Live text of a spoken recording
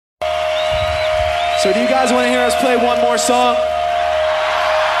So do you guys want to hear us play one more song?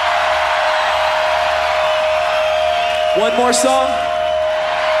 One more song?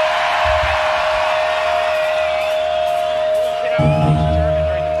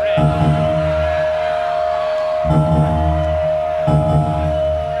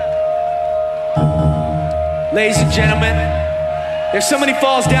 Ladies and gentlemen, if somebody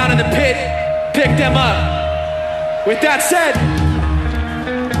falls down in the pit, pick them up. With that said,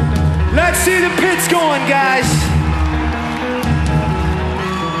 let's see the pits going, guys.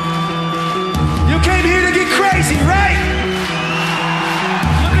 You came here to get crazy, right?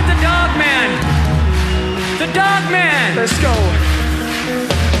 Look at the dog man. The dog man. Let's go.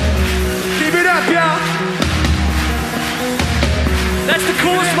 Keep it up, y'all. That's the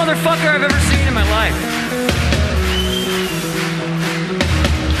coolest motherfucker I've ever seen in my life.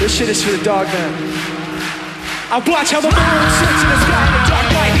 This shit is for the dog man. I watch how the moon sits in the sky in the dark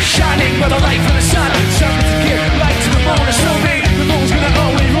light, shining by the light from the sun. Something to give light to the moon or show me the moon's gonna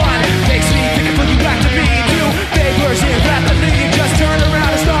always run. Makes me think of looking back to me. You neighbors here rapidly, you just turn around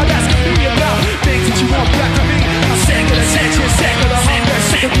and start asking me about things that you want back from me. I'm sick of the tension, sick of the hunger,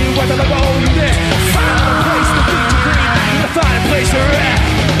 sick of you, whether I go you there. Find a place to be to green, to find a place to rest.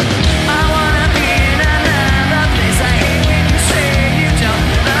 I wanna be in another place. I hate when you say you don't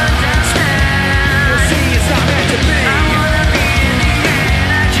understand. You'll see it's not meant to be. I wanna be in the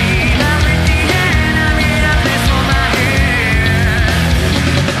energy, not with the enemy. A place for my head.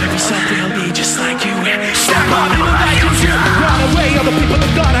 Maybe someday I'll be just like you. Step up in the light and you run away. All the people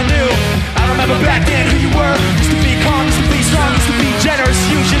that thought I knew. I remember back then who you were. Used to be calm, used to be strong, used to be generous.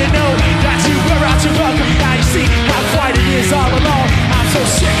 You shouldn't know that you were out your welcome. Now you see how quiet it is all alone. I'm so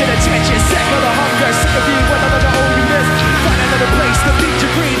sick of the tension, sick of the hunger, sick of you, whether the hole you miss. Find another place to beat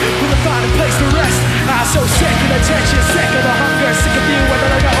your green, we'll find a place to rest. I'm so sick of the tension, sick of the hunger, sick of you, whether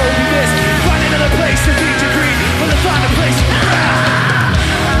the hole you miss. Find another place to beat your green, we'll find a place to rest.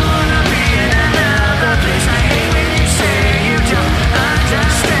 I wanna be in another place. I hate when you say you don't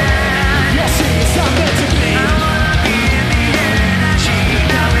understand. You'll see it's not meant to be. I wanna be in the energy,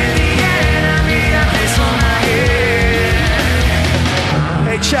 not with the enemy. A place for my head.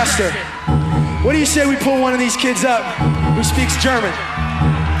 Hey Chester, what do you say we pull one of these kids up who speaks German?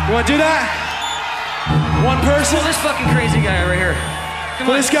 You wanna do that? One person? Pull this fucking crazy guy over here. Come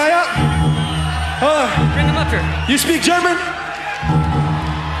Pull on, this guy up? Hold on. bring him up here. You speak German?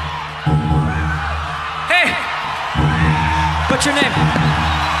 Hey! What's your name?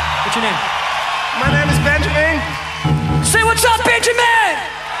 What's your name? My name is Benjamin. Say what's up, Benjamin!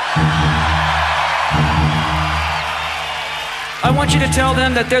 I want you to tell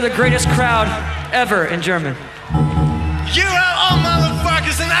them that they're the greatest crowd ever in German. You are all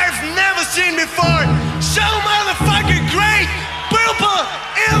motherfuckers and I've never seen before so motherfucking great people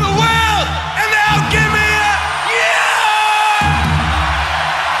in the world. And now give me a yeah!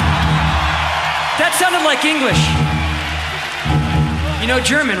 That sounded like English. You know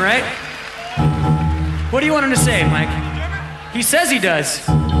German, right? What do you want him to say, Mike? He says he does.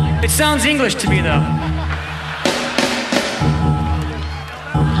 It sounds English to me, though.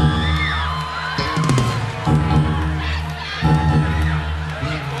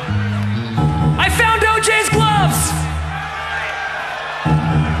 I found OJ's gloves!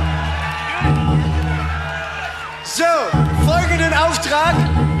 So, folgenden Auftrag.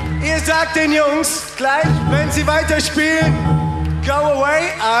 Ihr sagt den Jungs gleich, wenn sie weiterspielen, go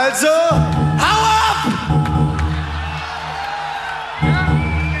away, also hau ab!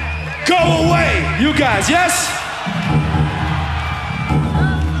 Go away, you guys, yes?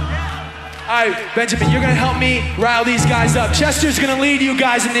 All right, Benjamin, you're gonna help me rile these guys up. Chester's gonna lead you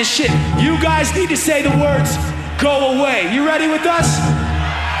guys in this shit. You guys need to say the words, go away. You ready with us?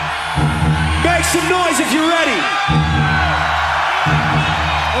 Make some noise if you're ready.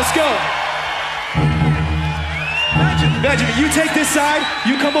 Let's go. Benjamin, you take this side,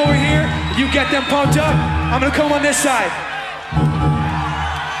 you come over here, you get them pumped up. I'm gonna come on this side.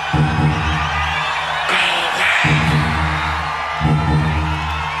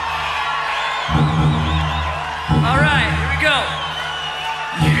 All right, here we go.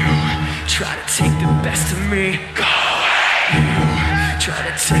 You try to take the best of me. Go away. You try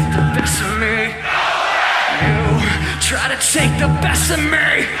to take the best of me. Go away. You try to take the best of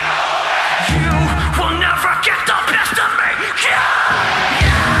me. Go away. You will never get the best of me. Yeah.